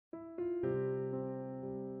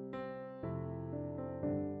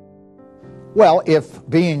Well, if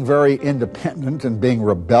being very independent and being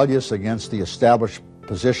rebellious against the established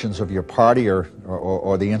positions of your party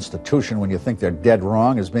or the institution when you think they're dead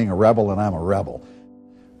wrong is being a rebel, then I'm a rebel.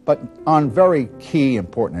 But on very key,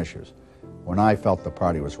 important issues, when I felt the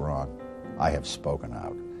party was wrong, I have spoken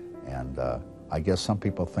out. And I guess some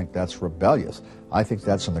people think that's rebellious. I think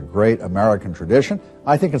that's in the great American tradition.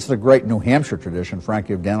 I think it's the great New Hampshire tradition,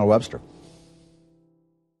 frankly, of Daniel Webster.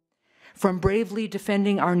 From bravely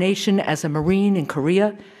defending our nation as a Marine in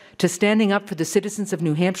Korea, to standing up for the citizens of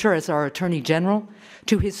New Hampshire as our Attorney General,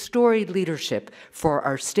 to his storied leadership for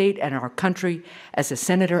our state and our country as a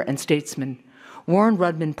senator and statesman, Warren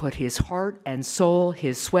Rudman put his heart and soul,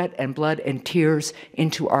 his sweat and blood and tears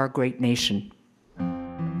into our great nation.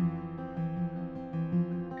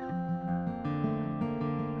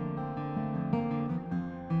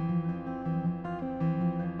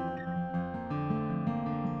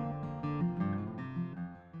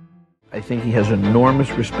 I think he has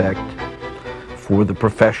enormous respect for the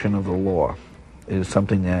profession of the law. It is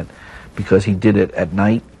something that, because he did it at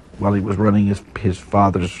night while he was running his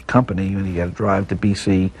father's company, and he had to drive to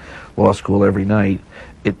BC Law School every night,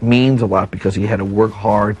 it means a lot because he had to work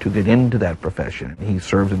hard to get into that profession. He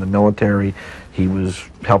served in the military, he was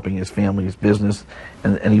helping his family's business,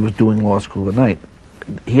 and he was doing law school at night.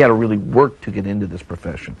 He had to really work to get into this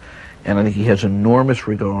profession. And I think he has enormous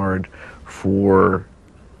regard for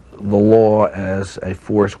the law as a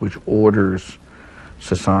force which orders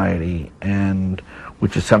society and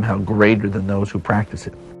which is somehow greater than those who practice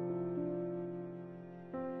it.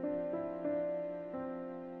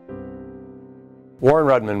 Warren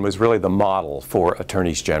Rudman was really the model for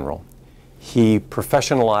attorneys general. He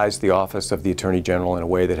professionalized the office of the Attorney General in a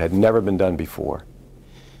way that had never been done before.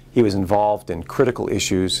 He was involved in critical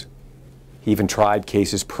issues. He even tried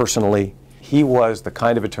cases personally. He was the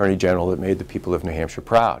kind of Attorney General that made the people of New Hampshire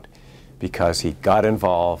proud, because he got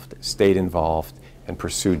involved, stayed involved, and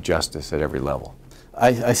pursued justice at every level.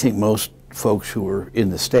 I think most folks who were in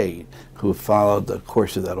the state, who have followed the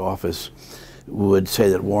course of that office, would say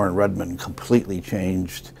that Warren Rudman completely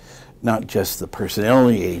changed not just the personnel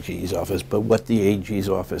in the AG's office, but what the AG's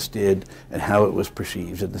office did and how it was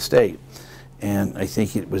perceived in the state. And I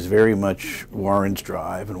think it was very much Warren's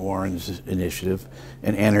drive and Warren's initiative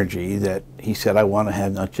and energy that he said, I want to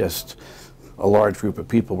have not just a large group of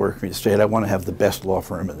people working in the state, I want to have the best law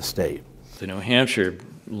firm in the state. The New Hampshire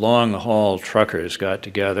long-haul truckers got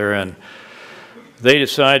together and they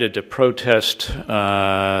decided to protest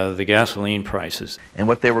the gasoline prices. And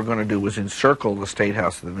what they were going to do was encircle the State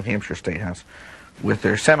House, the New Hampshire State House, with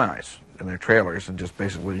their semis and their trailers and just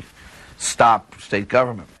basically stop state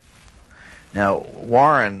government. Now,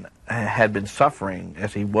 Warren had been suffering,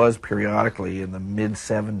 as he was periodically in the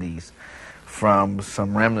mid-70s, from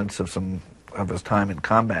some remnants of his time in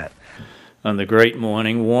combat. On the great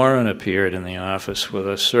morning, Warren appeared in the office with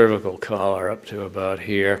a cervical collar up to about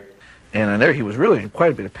here. And there he was really in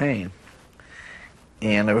quite a bit of pain.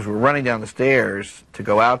 And as we were running down the stairs to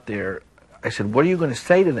go out there, I said, what are you going to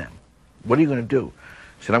say to them? What are you going to do?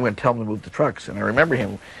 He said, I'm going to tell them to move the trucks. And I remember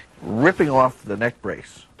him ripping off the neck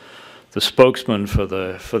brace. The spokesman for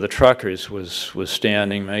the truckers was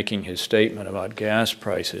standing making his statement about gas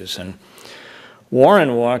prices, and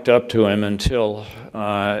Warren walked up to him until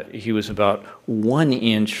he was about 1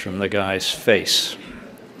 inch from the guy's face.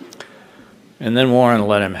 And then Warren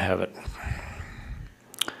let him have it.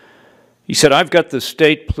 He said, I've got the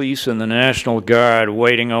state police and the National Guard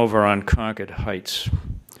waiting over on Concord Heights.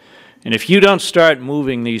 And if you don't start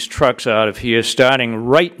moving these trucks out of here starting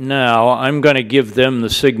right now, I'm going to give them the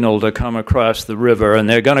signal to come across the river. And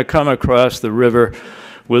they're going to come across the river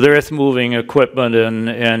with earth-moving equipment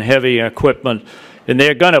and heavy equipment. And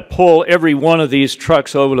they're going to pull every one of these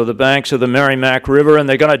trucks over to the banks of the Merrimack River, and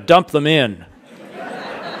they're going to dump them in.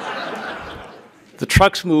 The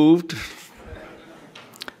trucks moved.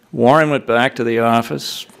 Warren went back to the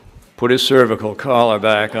office, put his cervical collar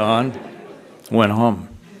back on, went home.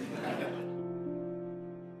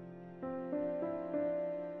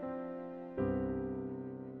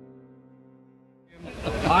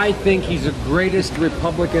 I think he's the greatest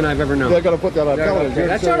Republican I've ever known. They're going to put that on television.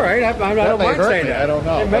 That's all right. I don't mind saying that. I don't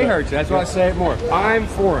know. It may hurt you. That's why I say it more. I'm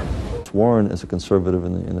for him. Warren is a conservative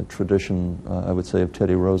in the tradition, I would say, of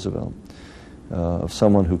Teddy Roosevelt, of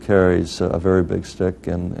someone who carries a very big stick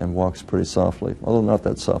and walks pretty softly. Although not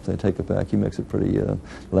that soft. I take it back. He makes a pretty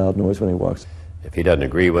loud noise when he walks. If he doesn't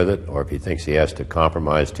agree with it, or if he thinks he has to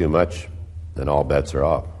compromise too much, then all bets are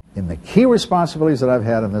off. In the key responsibilities that I've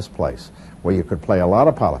had in this place, where you could play a lot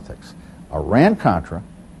of politics, Iran-Contra,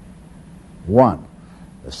 1.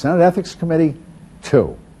 The Senate Ethics Committee,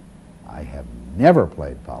 2. I have never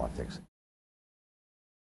played politics.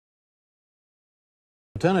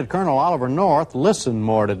 Lieutenant Colonel Oliver North listened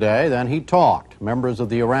more today than he talked. Members of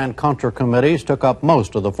the Iran-Contra committees took up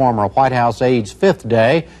most of the former White House aide's fifth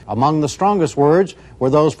day. Among the strongest words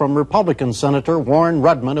were those from Republican Senator Warren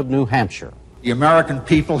Rudman of New Hampshire. The American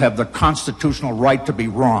people have the constitutional right to be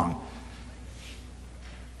wrong.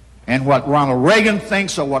 And what Ronald Reagan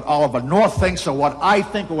thinks, or what Oliver North thinks, or what I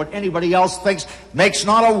think, or what anybody else thinks, makes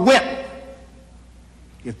not a whit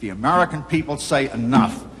if the American people say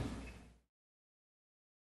enough.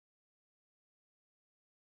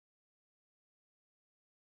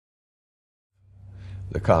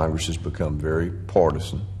 The Congress has become very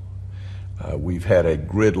partisan. We've had a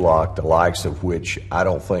gridlock, the likes of which I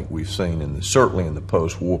don't think we've seen, certainly in the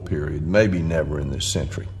post-war period, maybe never in this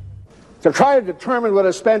century. To try to determine whether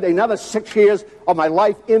to spend another 6 years of my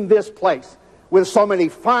life in this place with so many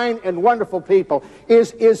fine and wonderful people,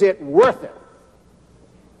 is it worth it?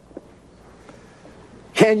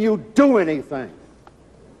 Can you do anything?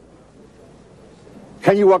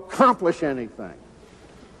 Can you accomplish anything?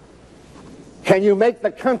 Can you make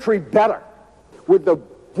the country better? With the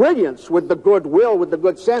brilliance, with the goodwill, with the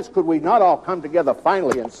good sense, could we not all come together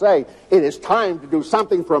finally and say, it is time to do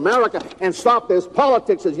something for America and stop this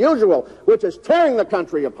politics as usual, which is tearing the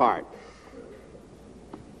country apart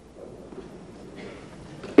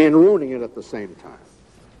and ruining it at the same time?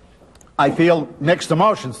 I feel mixed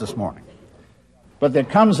emotions this morning. But there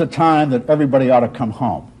comes a time that everybody ought to come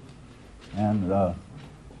home. And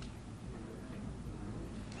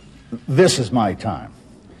this is my time.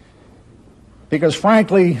 Because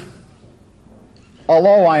frankly,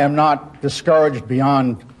 although I am not discouraged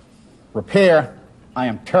beyond repair, I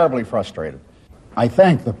am terribly frustrated. I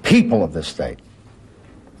thank the people of this state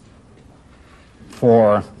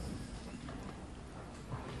for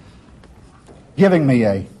giving me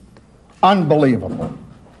an unbelievable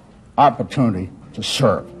opportunity to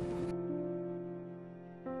serve.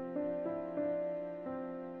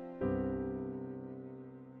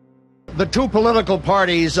 The two political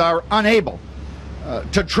parties are unable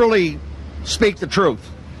to truly speak the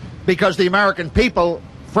truth because the American people,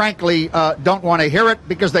 frankly, don't want to hear it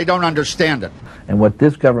because they don't understand it. And what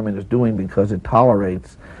this government is doing, because it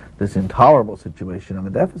tolerates this intolerable situation on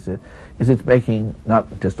the deficit, is it's making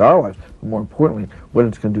not just our lives, but more importantly, what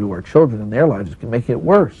it's going to do to our children and their lives, it's making it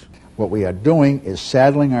worse. What we are doing is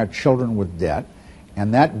saddling our children with debt,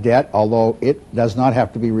 and that debt, although it does not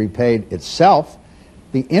have to be repaid itself,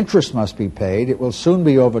 the interest must be paid. It will soon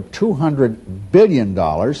be over $200 billion.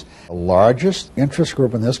 The largest interest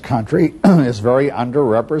group in this country is very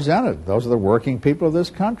underrepresented. Those are the working people of this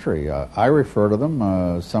country. I refer to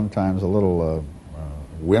them sometimes a little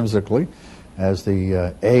whimsically as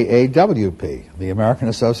the AAWP, the American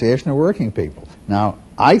Association of Working People. Now,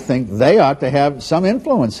 I think they ought to have some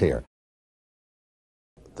influence here.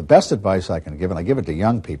 The best advice I can give, and I give it to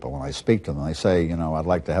young people when I speak to them, they say, you know, I'd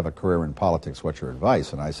like to have a career in politics, what's your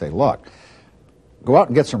advice? And I say, look, go out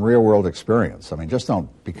and get some real-world experience. I mean, just don't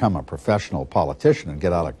become a professional politician and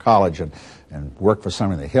get out of college and work for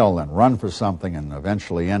something on the Hill and run for something and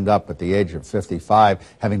eventually end up at the age of 55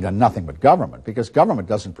 having done nothing but government, because government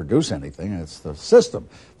doesn't produce anything. It's the system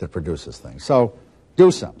that produces things. So do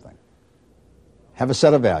something. Have a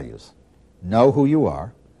set of values. Know who you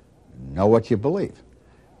are. Know what you believe.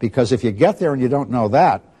 Because if you get there and you don't know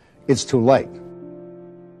that, it's too late.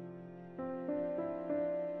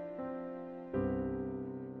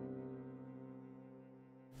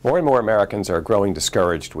 More and more Americans are growing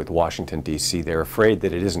discouraged with Washington, D.C. They're afraid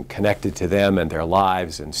that it isn't connected to them and their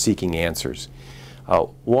lives and seeking answers.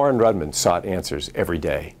 Warren Rudman sought answers every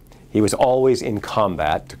day. He was always in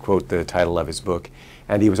combat, to quote the title of his book,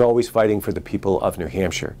 and he was always fighting for the people of New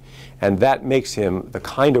Hampshire. And that makes him the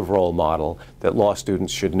kind of role model that law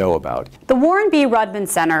students should know about. The Warren B. Rudman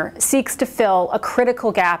Center seeks to fill a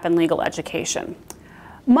critical gap in legal education.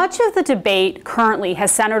 Much of the debate currently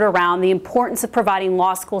has centered around the importance of providing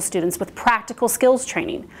law school students with practical skills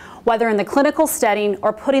training, whether in the clinical setting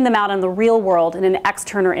or putting them out in the real world in an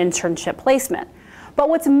extern or internship placement. But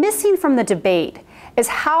what's missing from the debate is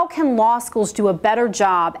how can law schools do a better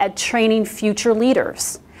job at training future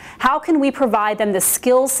leaders? How can we provide them the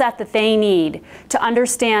skill set that they need to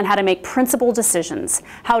understand how to make principled decisions,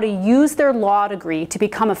 how to use their law degree to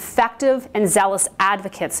become effective and zealous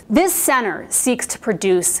advocates? This center seeks to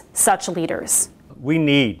produce such leaders. We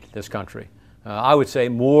need this country, I would say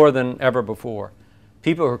more than ever before.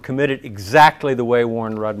 People who are committed exactly the way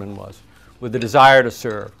Warren Rudman was, with the desire to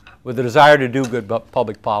serve, with the desire to do good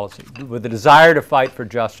public policy, with the desire to fight for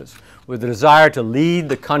justice, with the desire to lead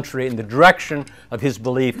the country in the direction of his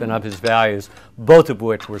belief and of his values, both of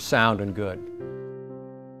which were sound and good.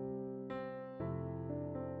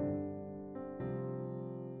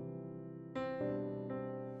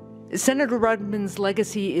 Senator Rudman's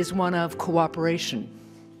legacy is one of cooperation,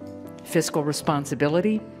 fiscal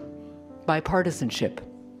responsibility, bipartisanship.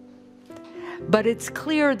 But it's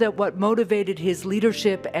clear that what motivated his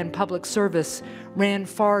leadership and public service ran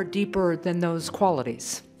far deeper than those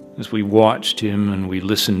qualities. As we watched him and we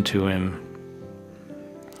listened to him,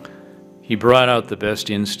 he brought out the best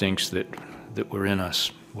instincts that were in us,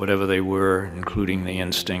 whatever they were, including the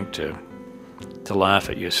instinct to laugh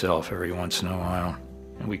at yourself every once in a while.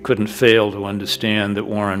 And we couldn't fail to understand that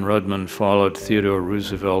Warren Rudman followed Theodore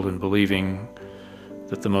Roosevelt in believing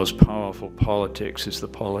that the most powerful politics is the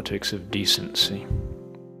politics of decency.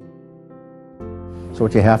 So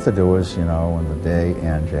what you have to do is, when the day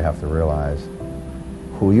ends, you have to realize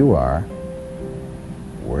who you are,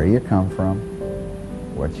 where you come from,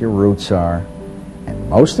 what your roots are, and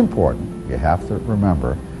most important, you have to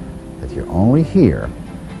remember that you're only here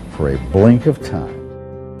for a blink of time.